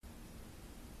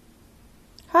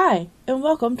Hi, and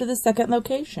welcome to the second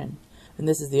location. And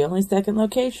this is the only second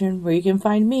location where you can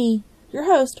find me, your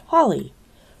host, Holly.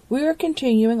 We are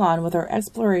continuing on with our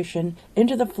exploration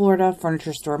into the Florida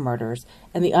furniture store murders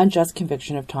and the unjust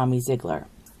conviction of Tommy Zeigler.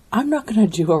 I'm not going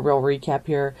to do a real recap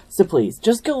here, so please,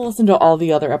 just go listen to all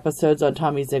the other episodes on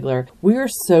Tommy Zeigler. We are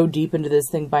so deep into this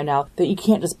thing by now that you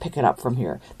can't just pick it up from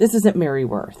here. This isn't Mary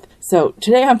Worth. So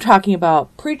today I'm talking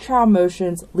about pretrial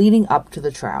motions leading up to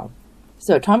the trial.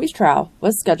 So Tommy's trial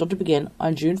was scheduled to begin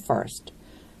on June 1st.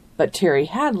 But Terry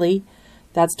Hadley,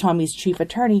 that's Tommy's chief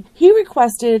attorney, he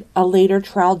requested a later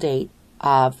trial date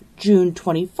of June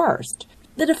 21st.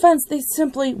 The defense, they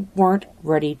simply weren't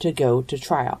ready to go to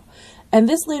trial. And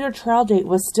this later trial date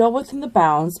was still within the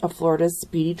bounds of Florida's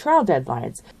speedy trial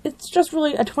deadlines. It's just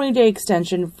really a 20-day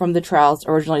extension from the trial's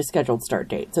originally scheduled start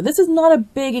date. So this is not a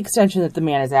big extension that the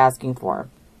man is asking for.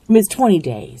 I mean, it's 20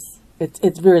 days.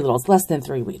 It's very little. It's less than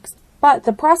 3 weeks. But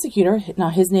the prosecutor, now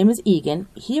his name is Egan,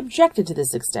 he objected to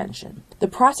this extension. The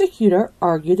prosecutor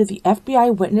argued that the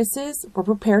FBI witnesses were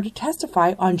prepared to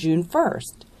testify on June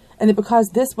 1st, and that because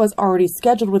this was already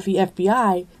scheduled with the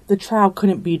FBI, the trial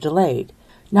couldn't be delayed.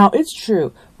 Now, it's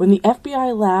true, when the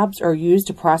FBI labs are used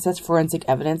to process forensic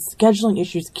evidence, scheduling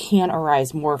issues can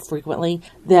arise more frequently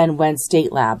than when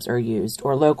state labs are used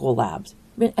or local labs.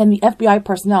 And the FBI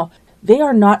personnel, they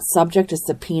are not subject to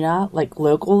subpoena like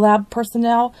local lab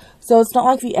personnel, so it's not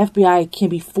like the FBI can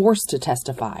be forced to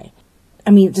testify. I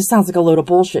mean, it just sounds like a load of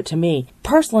bullshit to me.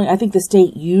 Personally, I think the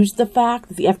state used the fact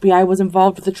that the FBI was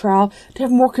involved with the trial to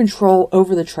have more control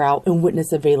over the trial and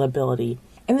witness availability.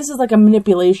 And this is like a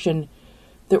manipulation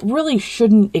that really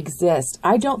shouldn't exist.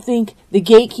 I don't think the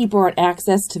gatekeeper on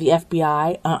access to the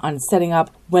FBI on setting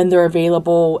up when they're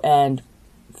available and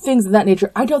things of that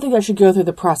nature, I don't think that should go through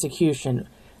the prosecution.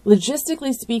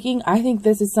 Logistically speaking, I think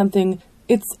this is something,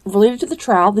 it's related to the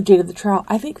trial, the date of the trial.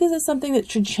 I think this is something that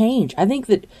should change. I think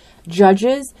that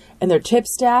judges and their tip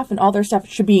staff and all their staff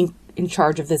should be in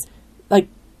charge of this. Like,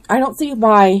 I don't see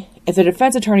why, if the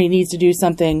defense attorney needs to do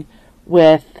something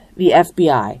with the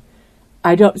FBI,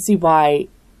 I don't see why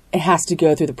it has to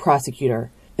go through the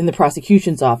prosecutor in the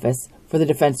prosecution's office for the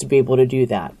defense to be able to do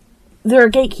that. They're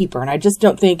a gatekeeper, and I just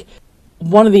don't think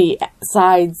one of the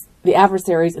sides, the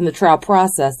adversaries in the trial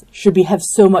process, should have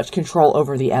so much control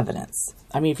over the evidence.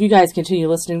 I mean, if you guys continue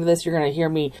listening to this, you're going to hear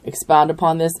me expound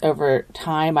upon this over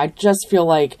time. I just feel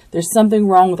like there's something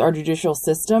wrong with our judicial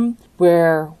system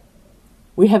where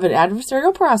we have an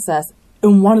adversarial process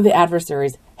and one of the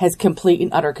adversaries has complete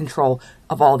and utter control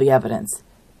of all the evidence.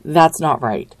 That's not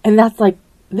right. And that's like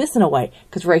this in a way,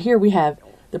 because right here we have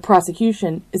the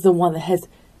prosecution is the one that has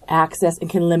access and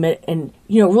can limit and,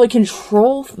 really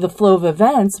control the flow of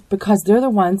events because they're the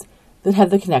ones that have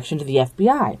the connection to the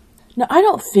FBI. Now, I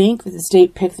don't think that the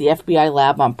state picked the FBI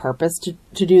lab on purpose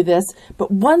to do this,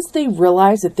 but once they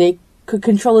realized that they could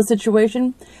control a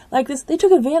situation like this, they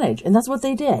took advantage, and that's what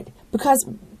they did. Because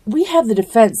we have the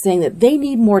defense saying that they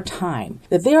need more time,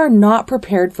 that they are not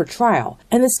prepared for trial,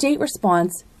 and the state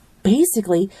responds,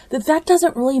 basically, that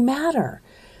doesn't really matter.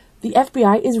 The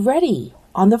FBI is ready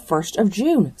on the 1st of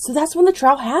June. So that's when the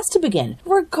trial has to begin,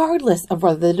 regardless of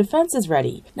whether the defense is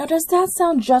ready. Now, does that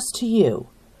sound just to you?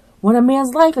 When a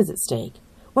man's life is at stake,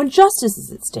 when justice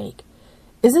is at stake,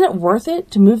 isn't it worth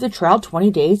it to move the trial 20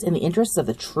 days in the interests of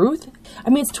the truth? I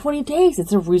mean, it's 20 days.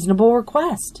 It's a reasonable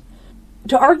request.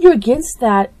 To argue against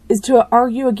that is to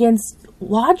argue against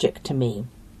logic to me.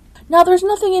 Now, there's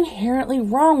nothing inherently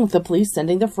wrong with the police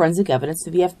sending the forensic evidence to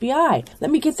the FBI.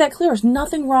 Let me get that clear. There's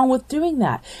nothing wrong with doing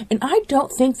that. And I don't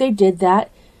think they did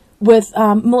that with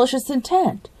malicious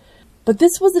intent. But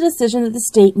this was a decision that the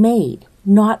state made,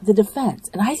 not the defense.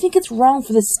 And I think it's wrong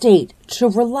for the state to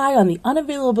rely on the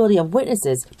unavailability of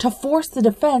witnesses to force the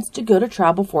defense to go to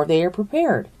trial before they are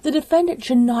prepared. The defendant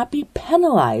should not be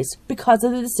penalized because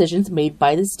of the decisions made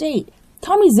by the state.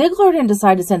 Tommy Zeigler didn't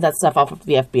decide to send that stuff off to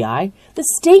the FBI. The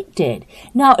state did.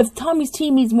 Now, if Tommy's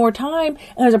team needs more time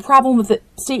and there's a problem with the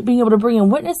state being able to bring in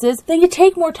witnesses, then you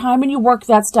take more time and you work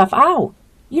that stuff out.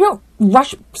 You don't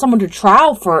rush someone to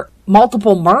trial for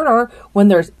multiple murder when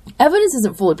there's evidence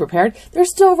isn't fully prepared. They're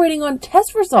still waiting on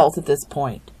test results at this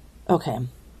point. Okay.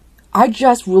 I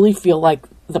just really feel like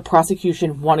the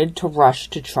prosecution wanted to rush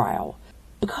to trial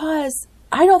because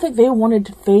I don't think they wanted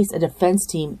to face a defense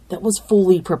team that was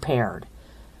fully prepared.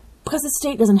 Because the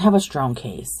state doesn't have a strong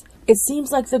case. It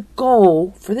seems like the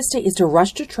goal for the state is to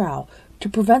rush to trial, to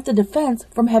prevent the defense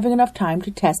from having enough time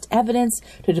to test evidence,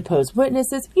 to depose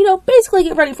witnesses, basically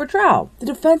get ready for trial. The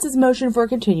defense's motion for a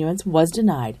continuance was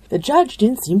denied. The judge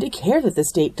didn't seem to care that the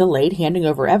state delayed handing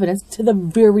over evidence to the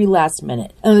very last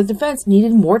minute, and the defense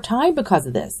needed more time because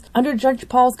of this. Under Judge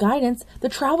Paul's guidance, the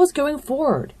trial was going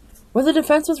forward, whether the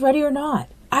defense was ready or not.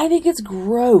 I think it's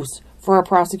gross for a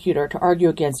prosecutor to argue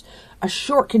against a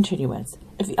short continuance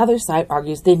if the other side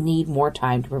argues they need more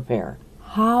time to prepare.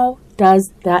 How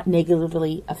does that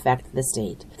negatively affect the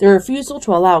state? The refusal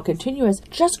to allow a continuance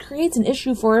just creates an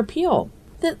issue for appeal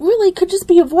that really could just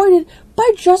be avoided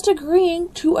by just agreeing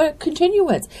to a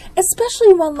continuance,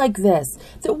 especially one like this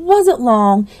that wasn't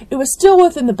long. It was still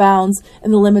within the bounds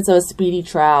and the limits of a speedy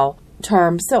trial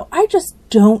term. So I just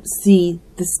don't see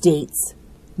the state's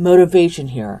motivation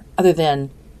here other than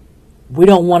we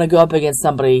don't want to go up against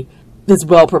somebody that's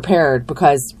well prepared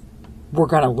because we're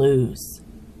going to lose,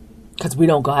 because we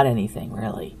don't got anything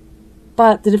really.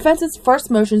 But the defense's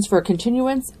first motions for a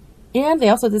continuance, and they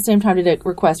also at the same time did a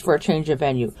request for a change of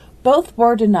venue, both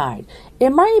were denied.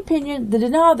 In my opinion, the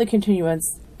denial of the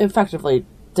continuance effectively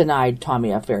denied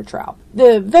Tommy a fair trial.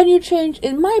 The venue change,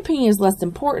 in my opinion, is less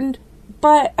important,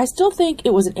 but I still think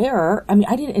it was an error. I mean,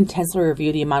 I didn't intensely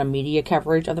review the amount of media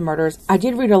coverage of the murders. I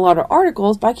did read a lot of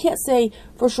articles, but I can't say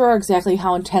for sure exactly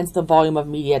how intense the volume of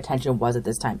media attention was at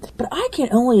this time. But I can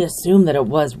only assume that it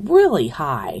was really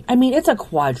high. I mean, it's a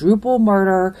quadruple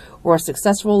murder where a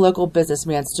successful local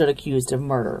businessman stood accused of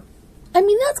murder. I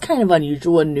mean, that's kind of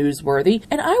unusual and newsworthy,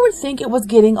 and I would think it was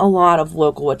getting a lot of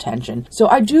local attention. So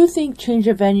I do think change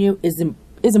of venue is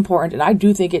important, and I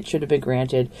do think it should have been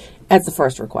granted as the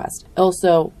first request.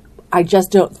 Also, I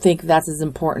just don't think that's as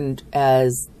important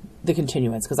as the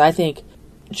continuance, because I think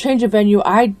change of venue,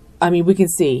 I mean, we'll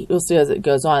see as it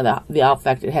goes on the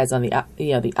effect it has on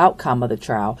the outcome of the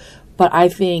trial. But I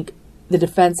think the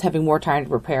defense having more time to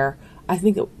prepare, I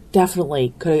think it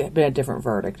definitely could have been a different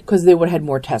verdict, because they would have had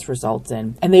more test results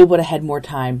in, and they would have had more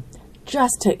time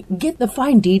just to get the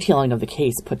fine detailing of the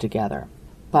case put together.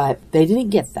 But they didn't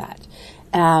get that.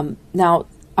 Now,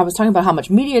 I was talking about how much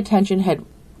media attention had,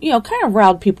 kind of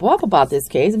riled people up about this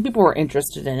case, and people were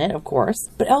interested in it, of course.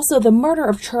 But also, the murder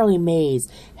of Charlie Mays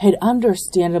had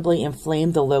understandably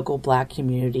inflamed the local black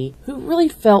community, who really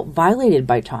felt violated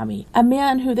by Tommy, a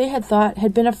man who they had thought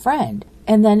had been a friend.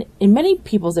 And then, in many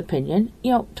people's opinion,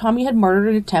 Tommy had murdered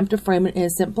an attempt to frame an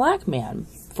innocent black man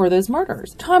for those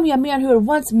murders. Tommy, a man who had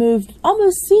once moved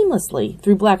almost seamlessly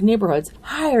through black neighborhoods,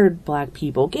 hired black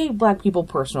people, gave black people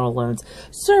personal loans,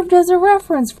 served as a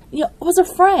reference, was a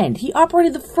friend. He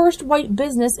operated the first white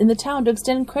business in the town to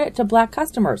extend credit to black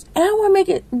customers. And I want to make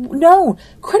it known,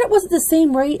 credit wasn't the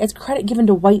same rate as credit given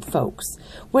to white folks,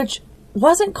 which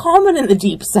wasn't common in the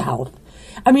Deep South.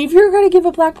 I mean, if you're going to give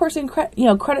a black person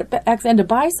credit back then to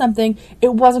buy something,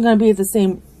 it wasn't going to be at the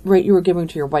same rate you were giving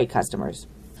to your white customers.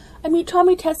 I mean,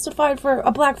 Tommy testified for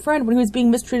a black friend when he was being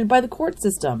mistreated by the court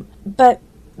system. But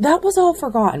that was all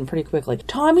forgotten pretty quickly.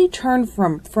 Tommy turned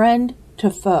from friend to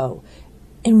foe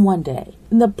in one day.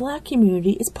 And the black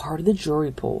community is part of the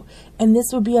jury pool. And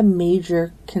this would be a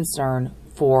major concern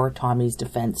for Tommy's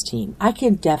defense team. I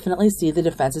can definitely see the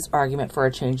defense's argument for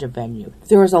a change of venue.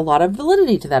 There is a lot of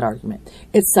validity to that argument.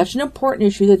 It's such an important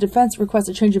issue that defense requests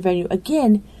a change of venue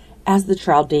again as the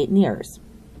trial date nears.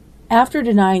 After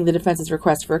denying the defense's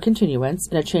request for a continuance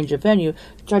and a change of venue,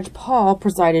 Judge Paul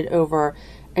presided over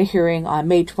a hearing on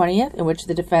May 20th in which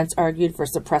the defense argued for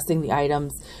suppressing the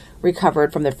items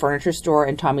recovered from the furniture store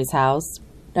in Tommy's house.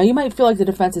 Now, you might feel like the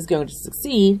defense is going to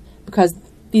succeed because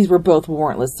these were both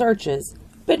warrantless searches,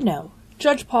 but no.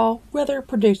 Judge Paul, rather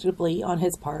predictably on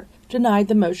his part, denied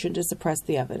the motion to suppress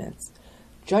the evidence.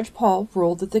 Judge Paul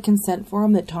ruled that the consent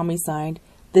form that Tommy signed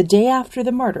the day after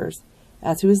the murders,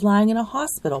 as he was lying in a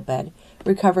hospital bed,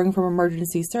 recovering from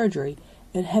emergency surgery,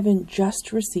 and having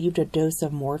just received a dose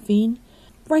of morphine,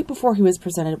 right before he was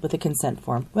presented with a consent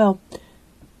form,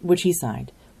 which he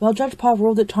signed. Judge Paul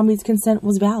ruled that Tommy's consent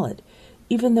was valid,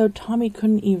 even though Tommy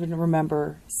couldn't even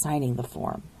remember signing the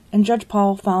form. And Judge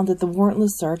Paul found that the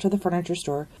warrantless search of the furniture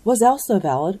store was also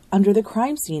valid under the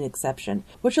crime scene exception,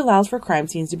 which allows for crime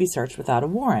scenes to be searched without a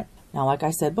warrant. Now, like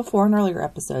I said before in earlier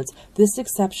episodes, this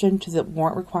exception to the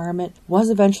warrant requirement was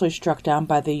eventually struck down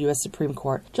by the U.S. Supreme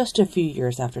Court just a few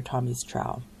years after Tommy's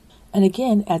trial. And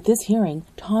again, at this hearing,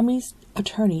 Tommy's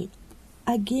attorney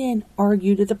again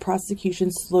argued that the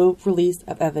prosecution's slow release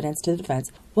of evidence to the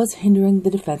defense was hindering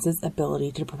the defense's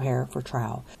ability to prepare for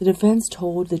trial. The defense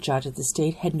told the judge that the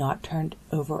state had not turned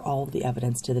over all of the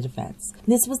evidence to the defense.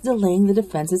 This was delaying the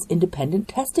defense's independent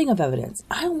testing of evidence.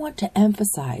 I want to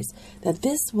emphasize that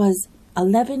this was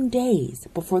 11 days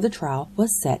before the trial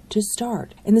was set to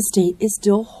start, and the state is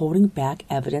still holding back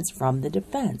evidence from the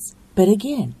defense. But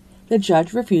again, the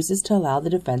judge refuses to allow the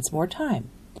defense more time.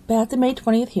 But at the May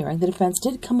 20th hearing, the defense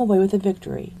did come away with a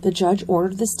victory. The judge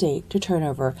ordered the state to turn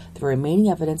over the remaining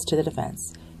evidence to the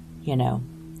defense.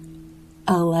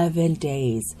 11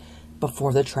 days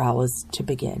before the trial is to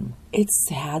begin. It's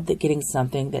sad that getting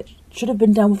something that should have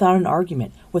been done without an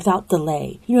argument, without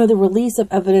delay, the release of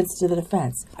evidence to the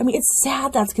defense. It's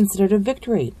sad that's considered a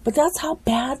victory, but that's how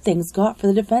bad things got for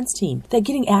the defense team, that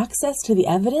getting access to the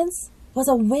evidence was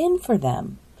a win for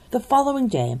them. The following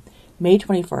day, May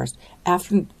 21st,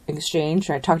 after an exchange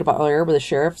I talked about earlier where the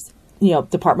sheriff's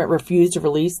department refused to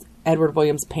release Edward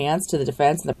Williams' pants to the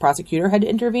defense and the prosecutor had to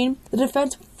intervene, the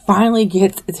defense finally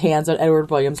gets its hands on Edward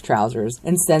Williams' trousers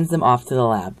and sends them off to the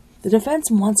lab. The defense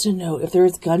wants to know if there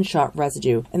is gunshot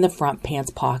residue in the front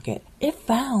pants pocket. If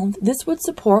found, this would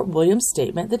support Williams'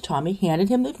 statement that Tommy handed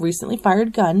him the recently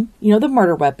fired gun, the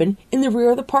murder weapon, in the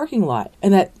rear of the parking lot,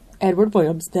 and that Edward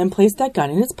Williams then placed that gun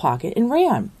in his pocket and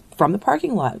ran from the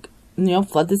parking lot,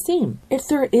 fled the scene. If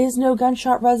there is no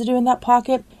gunshot residue in that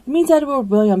pocket, it means Edward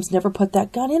Williams never put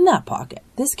that gun in that pocket.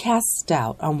 This casts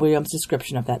doubt on Williams'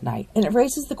 description of that night, and it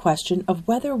raises the question of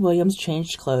whether Williams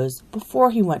changed clothes before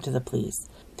he went to the police.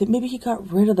 That maybe he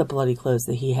got rid of the bloody clothes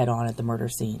that he had on at the murder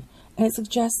scene, and it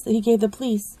suggests that he gave the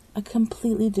police a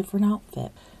completely different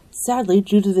outfit. Sadly,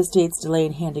 due to the state's delay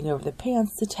in handing over the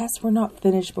pants, the tests were not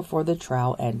finished before the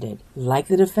trial ended. Like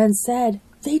the defense said,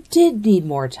 they did need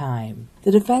more time.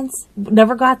 The defense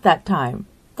never got that time.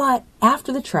 But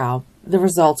after the trial, the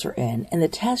results are in, and the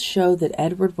tests showed that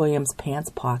Edward Williams'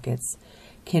 pants pockets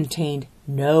contained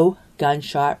no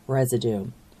gunshot residue.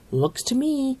 Looks to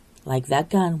me like that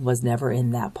gun was never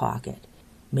in that pocket.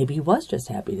 Maybe he was just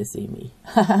happy to see me.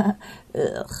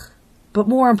 Ugh. But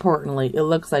more importantly, it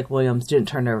looks like Williams didn't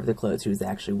turn over the clothes he was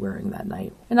actually wearing that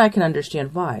night. And I can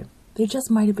understand why. They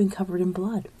just might have been covered in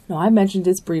blood. Now, I mentioned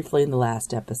this briefly in the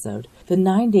last episode. The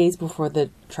 9 days before the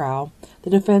trial, the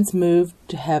defense moved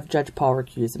to have Judge Paul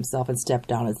recuse himself and step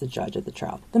down as the judge at the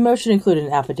trial. The motion included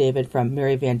an affidavit from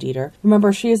Mary Van Dieter.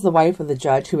 Remember, she is the wife of the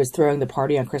judge who was throwing the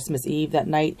party on Christmas Eve that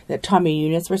night that Tommy and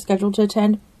Eunice were scheduled to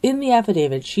attend. In the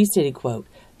affidavit, she stated, quote,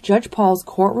 Judge Paul's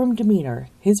courtroom demeanor,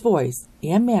 his voice,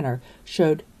 and manner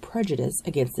showed prejudice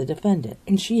against the defendant.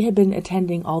 And she had been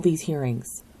attending all these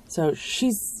hearings. So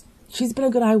she's been a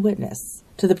good eyewitness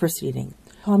to the proceeding.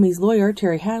 Tommy's lawyer,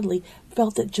 Terry Hadley,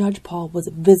 felt that Judge Paul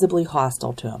was visibly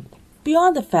hostile to him.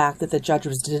 Beyond the fact that the judge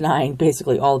was denying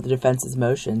basically all of the defense's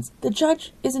motions, the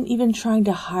judge isn't even trying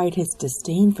to hide his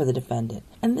disdain for the defendant.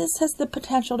 And this has the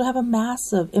potential to have a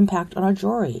massive impact on a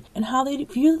jury and how they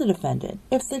view the defendant.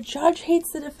 If the judge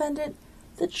hates the defendant,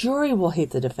 the jury will hate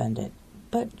the defendant.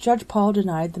 But Judge Paul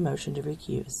denied the motion to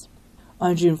recuse.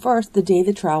 On June 1st, the day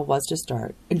the trial was to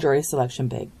start and jury selection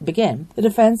begin, the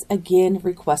defense again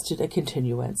requested a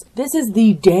continuance. This is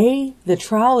the day the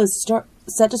trial is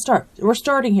set to start. We're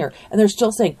starting here, and they're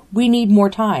still saying, we need more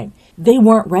time. They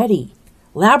weren't ready.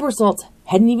 Lab results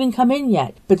hadn't even come in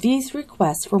yet, but these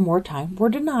requests for more time were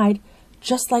denied,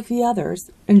 just like the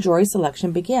others, and jury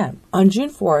selection began. On June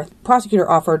 4th, prosecutor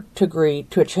offered to agree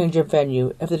to a change of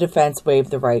venue if the defense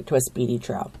waived the right to a speedy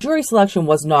trial. Jury selection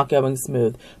was not going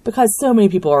smooth because so many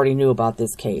people already knew about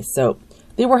this case, so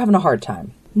they were having a hard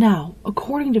time. Now,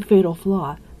 according to Fatal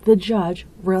Flaw, the judge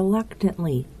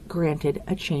reluctantly granted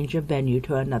a change of venue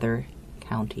to another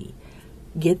county.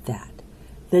 Get that.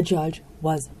 The judge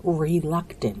was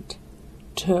reluctant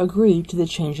to agree to the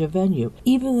change of venue,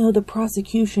 even though the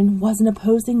prosecution wasn't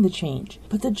opposing the change.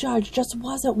 But the judge just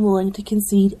wasn't willing to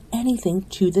concede anything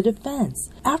to the defense.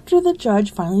 After the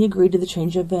judge finally agreed to the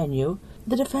change of venue,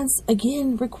 the defense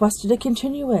again requested a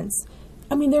continuance.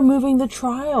 They're moving the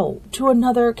trial to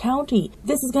another county.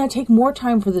 This is going to take more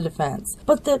time for the defense.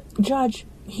 But the judge,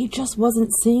 he just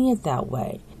wasn't seeing it that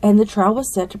way. And the trial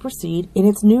was set to proceed in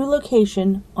its new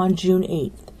location on June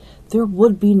 8th. There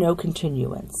would be no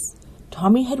continuance.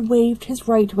 Tommy had waived his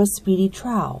right to a speedy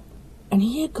trial, and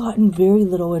he had gotten very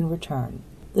little in return.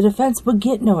 The defense would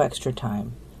get no extra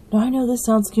time. Now, I know this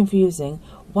sounds confusing.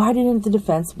 Why didn't the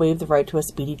defense waive the right to a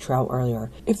speedy trial earlier?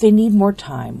 If they need more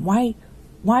time, why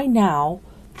now?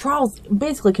 Trials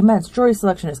basically commenced. Jury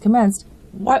selection has commenced.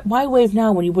 Why waive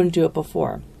now when you wouldn't do it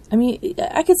before?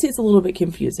 I could see it's a little bit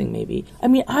confusing, maybe.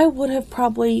 I would have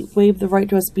probably waived the right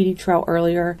to a speedy trial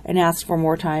earlier and asked for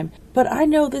more time. But I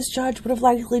know this judge would have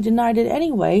likely denied it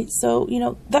anyway, so,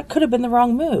 that could have been the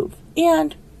wrong move.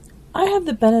 And I have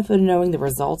the benefit of knowing the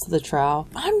results of the trial.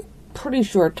 I'm pretty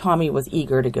sure Tommy was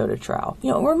eager to go to trial.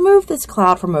 Remove this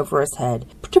cloud from over his head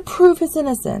to prove his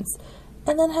innocence.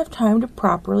 and then have time to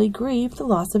properly grieve the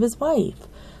loss of his wife.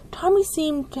 Tommy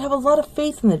seemed to have a lot of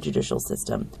faith in the judicial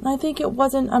system, and I think it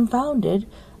wasn't unfounded.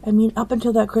 I mean, up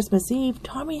until that Christmas Eve,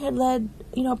 Tommy had led,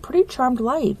 a pretty charmed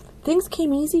life. Things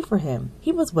came easy for him.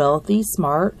 He was wealthy,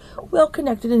 smart,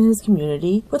 well-connected in his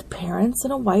community, with parents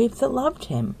and a wife that loved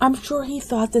him. I'm sure he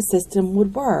thought the system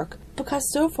would work,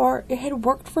 because so far it had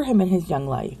worked for him in his young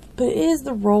life. But it is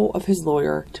the role of his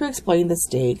lawyer to explain the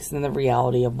stakes and the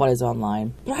reality of what is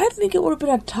online. But I think it would have been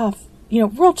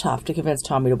real tough to convince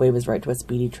Tommy to waive his right to a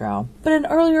speedy trial. But an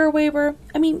earlier waiver,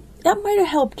 that might have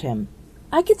helped him.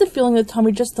 I get the feeling that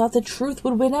Tommy just thought the truth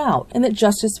would win out and that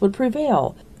justice would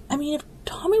prevail. If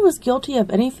Tommy was guilty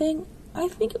of anything, I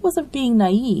think it was of being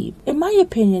naive. In my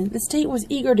opinion, the state was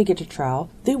eager to get to trial.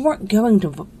 They weren't going to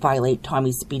violate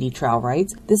Tommy's speedy trial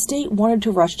rights. The state wanted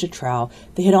to rush to trial.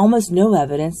 They had almost no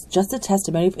evidence, just the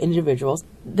testimony of individuals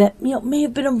that may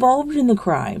have been involved in the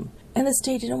crime. And the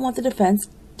state didn't want the defense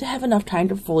to have enough time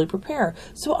to fully prepare.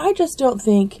 So I just don't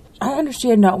think, I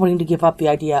understand not wanting to give up the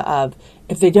idea of,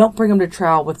 if they don't bring him to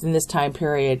trial within this time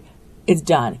period, it's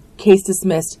done. Case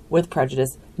dismissed with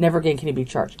prejudice. Never again can he be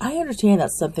charged. I understand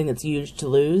that's something that's huge to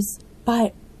lose,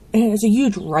 and it's a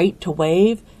huge right to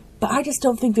waive, but I just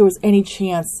don't think there was any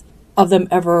chance of them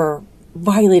ever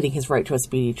violating his right to a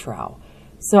speedy trial.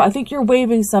 So I think you're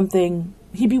waiving something,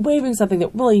 he'd be waiving something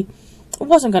that really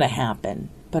wasn't going to happen.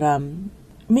 But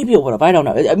maybe it would have. I don't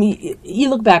know. You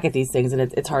look back at these things and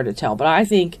it's hard to tell. But I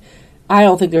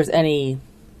don't think there's any.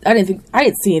 I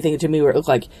didn't see anything to me where it looked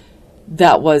like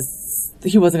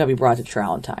he wasn't going to be brought to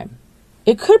trial in time.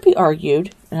 It could be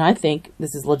argued, and I think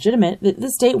this is legitimate, that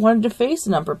the state wanted to face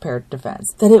an unprepared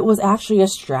defense. That it was actually a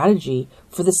strategy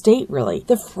for the state, really.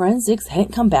 The forensics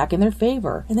hadn't come back in their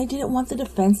favor, and they didn't want the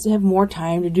defense to have more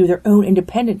time to do their own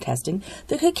independent testing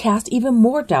that could cast even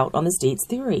more doubt on the state's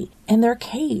theory and their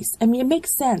case. It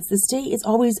makes sense. The state is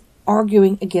always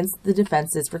arguing against the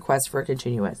defense's request for a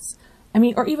continuance.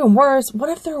 Or even worse, what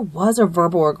if there was a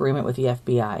verbal agreement with the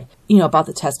FBI, about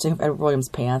the testing of Edward Williams'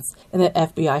 pants, and the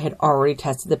FBI had already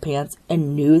tested the pants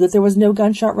and knew that there was no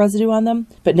gunshot residue on them,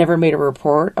 but never made a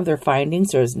report of their findings,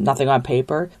 so there's nothing on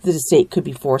paper that the state could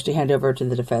be forced to hand over to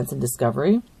the defense in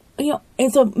discovery?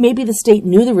 And so maybe the state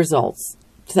knew the results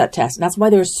to that test, and that's why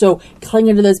they were so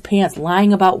clinging to those pants,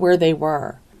 lying about where they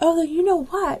were. Although, you know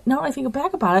what? Now that I think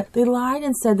back about it, they lied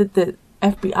and said that the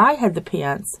FBI had the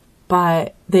pants,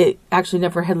 but they actually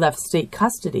never had left state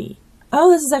custody. Oh,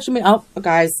 this is actually me. Oh,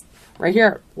 guys, right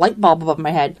here, light bulb above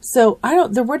my head. So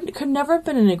could never have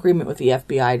been an agreement with the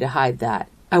FBI to hide that.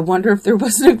 I wonder if there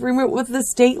was an agreement with the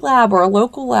state lab or a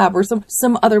local lab or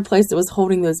some other place that was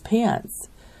holding those pants.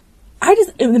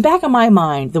 In the back of my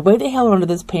mind, the way they held onto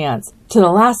those pants to the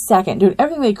last second, doing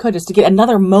everything they could just to get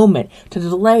another moment to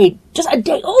delay just a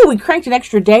day. Oh, we cranked an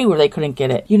extra day where they couldn't get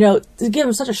it. To give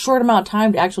them such a short amount of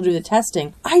time to actually do the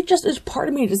testing. There's part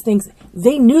of me just thinks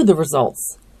they knew the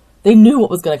results. They knew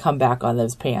what was going to come back on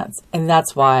those pants. And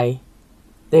that's why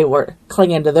they were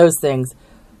clinging to those things,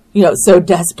 so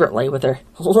desperately with their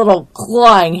little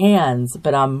clawing hands.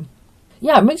 But,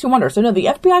 yeah, it makes you wonder. So no, the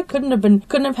FBI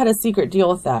couldn't have had a secret deal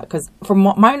with that, because from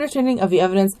my understanding of the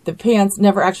evidence, the pants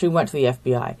never actually went to the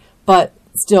FBI. But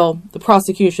still, the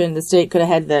prosecution, the state could have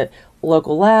had the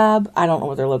local lab. I don't know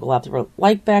what their local labs were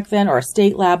like back then, or a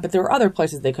state lab, but there were other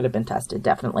places they could have been tested,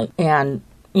 definitely. And,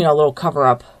 a little cover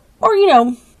up, or,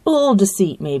 a little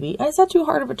deceit, maybe. Is that too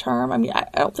hard of a term? I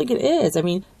don't think it is.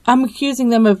 I'm accusing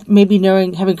them of maybe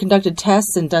having conducted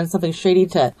tests and done something shady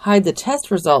to hide the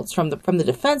test results from the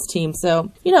defense team.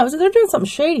 So, so they're doing something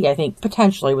shady, I think,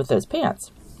 potentially with those pants.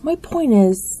 My point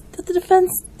is that the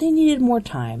defense, they needed more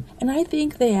time. And I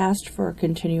think they asked for a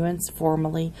continuance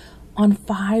formally on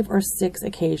 5 or 6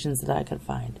 occasions that I could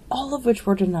find, all of which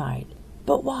were denied.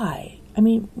 But why?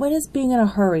 When is being in a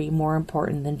hurry more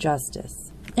important than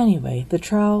justice? Anyway, the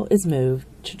trial is moved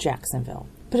to Jacksonville,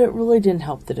 but it really didn't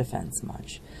help the defense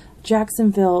much.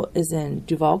 Jacksonville is in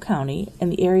Duval County,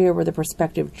 and the area where the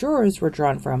prospective jurors were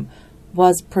drawn from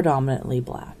was predominantly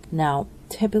black. Now,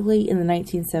 typically in the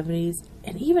 1970s,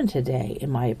 and even today, in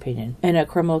my opinion, in a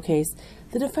criminal case,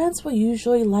 the defense will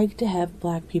usually like to have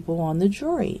black people on the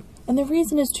jury. And the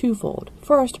reason is twofold.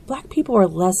 First, black people are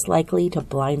less likely to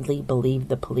blindly believe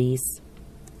the police,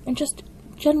 and just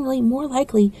generally more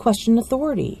likely question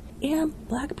authority. And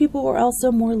black people were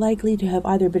also more likely to have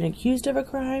either been accused of a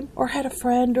crime or had a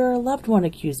friend or a loved one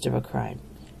accused of a crime.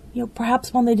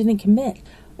 Perhaps one they didn't commit.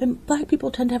 And black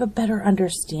people tend to have a better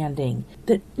understanding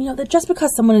that, that just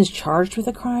because someone is charged with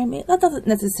a crime, that doesn't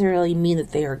necessarily mean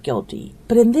that they are guilty.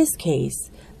 But in this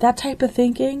case, that type of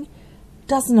thinking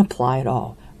doesn't apply at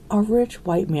all. A rich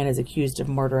white man is accused of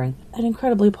murdering an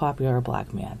incredibly popular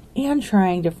black man and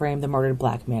trying to frame the murdered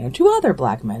black man and two other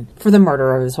black men for the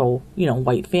murder of his whole,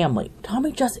 white family.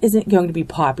 Tommy just isn't going to be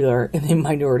popular in the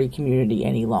minority community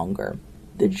any longer.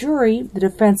 The jury the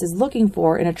defense is looking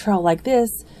for in a trial like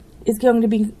this is going to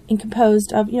be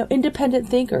composed of, independent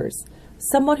thinkers.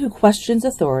 Someone who questions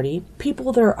authority,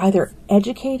 people that are either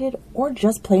educated or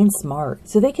just plain smart,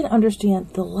 so they can understand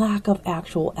the lack of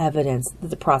actual evidence that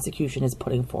the prosecution is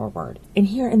putting forward. And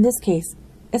here, in this case,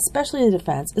 especially the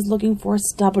defense is looking for a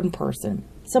stubborn person,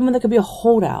 someone that could be a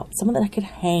holdout, someone that could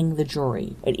hang the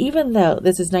jury. And even though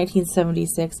this is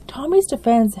 1976, Tommy's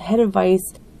defense had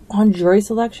advice on jury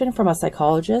selection from a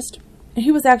psychologist. He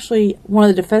was actually one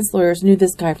of the defense lawyers, knew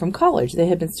this guy from college. They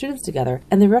had been students together.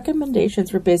 And the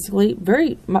recommendations were basically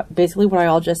what I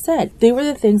all just said. They were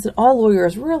the things that all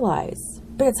lawyers realize.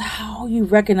 But it's how you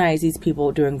recognize these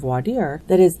people doing voir dire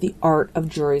that is the art of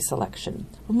jury selection.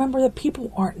 Remember that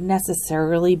people aren't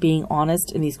necessarily being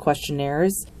honest in these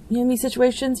questionnaires. In these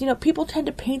situations, people tend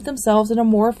to paint themselves in a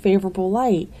more favorable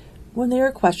light when they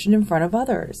are questioned in front of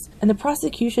others. And the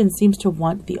prosecution seems to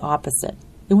want the opposite.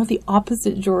 They want the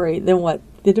opposite jury than what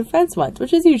the defense wants,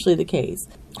 which is usually the case.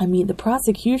 The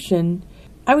prosecution,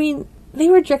 they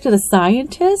rejected a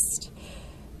scientist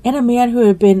and a man who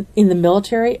had been in the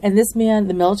military, and this man,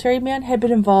 the military man, had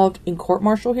been involved in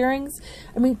court-martial hearings.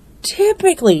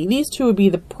 Typically, these two would be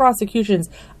the prosecution's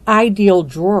ideal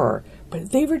juror,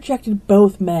 but they rejected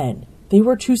both men. They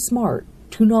were too smart,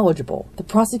 too knowledgeable. The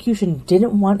prosecution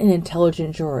didn't want an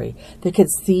intelligent jury that could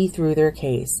see through their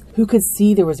case, who could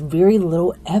see there was very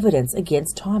little evidence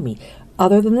against Tommy,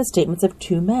 other than the statements of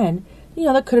two men,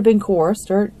 that could have been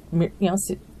coerced or,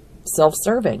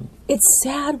 self-serving. It's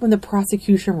sad when the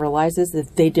prosecution realizes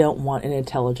that they don't want an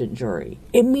intelligent jury.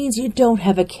 It means you don't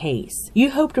have a case.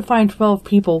 You hope to find 12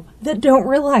 people that don't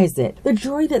realize it. The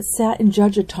jury that sat and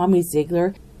judged Tommy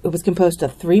Zeigler, it was composed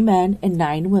of 3 men and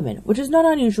 9 women, which is not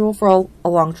unusual for a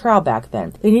long trial back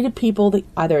then. They needed people that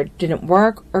either didn't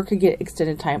work or could get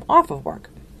extended time off of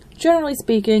work. Generally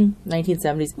speaking,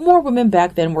 1970s, more women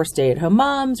back then were stay-at-home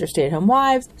moms or stay-at-home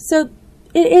wives, so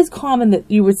it is common that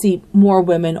you would see more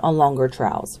women on longer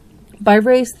trials. By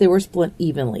race, they were split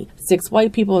evenly, 6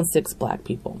 white people and 6 black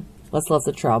people. Let's let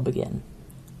the trial begin.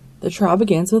 The trial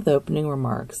begins with opening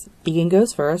remarks. Egan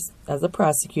goes first as the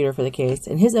prosecutor for the case.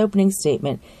 In his opening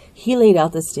statement, he laid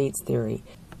out the state's theory.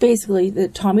 Basically,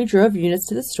 that Tommy drove Eunice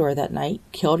to the store that night,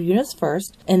 killed Eunice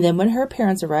first, and then when her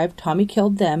parents arrived, Tommy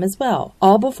killed them as well,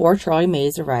 all before Charlie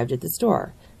Mays arrived at the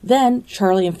store. Then,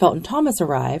 Charlie and Felton Thomas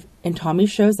arrive, and Tommy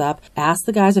shows up, asks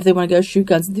the guys if they want to go shoot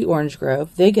guns at the Orange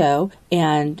Grove. They go,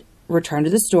 and return to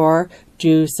the store,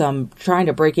 do some trying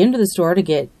to break into the store to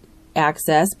get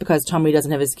access because Tommy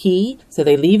doesn't have his key. So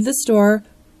they leave the store,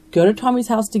 go to Tommy's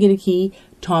house to get a key.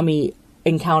 Tommy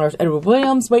encounters Edward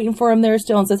Williams waiting for him there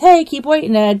still and says, "Hey, keep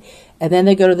waiting, Ed." And then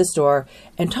they go to the store,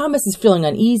 and Thomas is feeling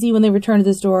uneasy when they return to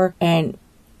the store, and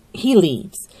he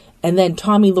leaves. And then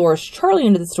Tommy lures Charlie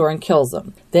into the store and kills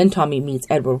him. Then Tommy meets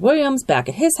Edward Williams back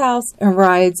at his house and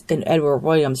rides in Edward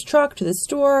Williams' truck to the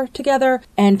store together.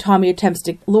 And Tommy attempts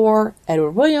to lure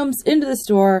Edward Williams into the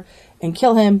store and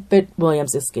kill him, but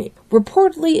Williams escaped.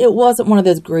 Reportedly, it wasn't one of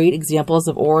those great examples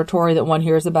of oratory that one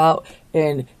hears about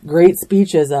in great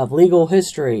speeches of legal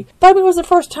history. But it was the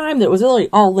first time that it was really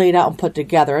all laid out and put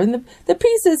together. And the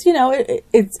pieces,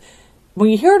 it's when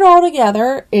you hear it all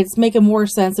together, it's making more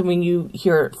sense than when you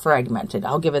hear it fragmented.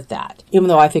 I'll give it that. Even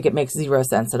though I think it makes 0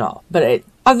 sense at all. But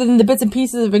other than the bits and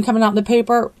pieces that have been coming out in the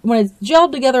paper, when it's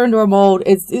gelled together into a mold,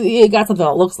 it got something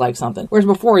that looks like something. Whereas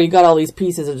before, you got all these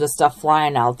pieces of just stuff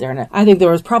flying out there. And I think there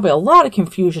was probably a lot of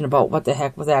confusion about what the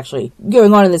heck was actually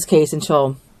going on in this case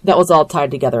until that was all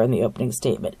tied together in the opening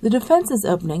statement. The defense's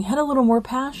opening had a little more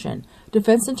passion.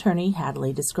 Defense attorney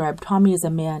Hadley described Tommy as a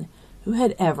man who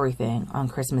had everything on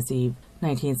Christmas Eve,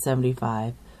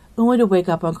 1975, only to wake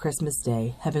up on Christmas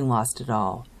Day having lost it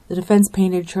all. The defense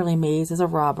painted Charlie Mays as a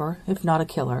robber, if not a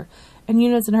killer, and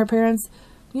Eunice and her parents,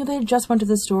 they had just went to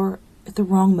the store at the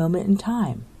wrong moment in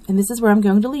time. And this is where I'm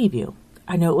going to leave you.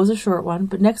 I know it was a short one,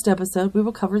 but next episode we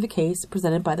will cover the case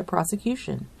presented by the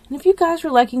prosecution. And if you guys are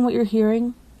liking what you're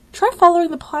hearing, try following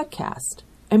the podcast.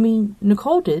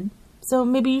 Nicole did, so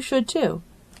maybe you should too.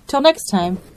 Till next time.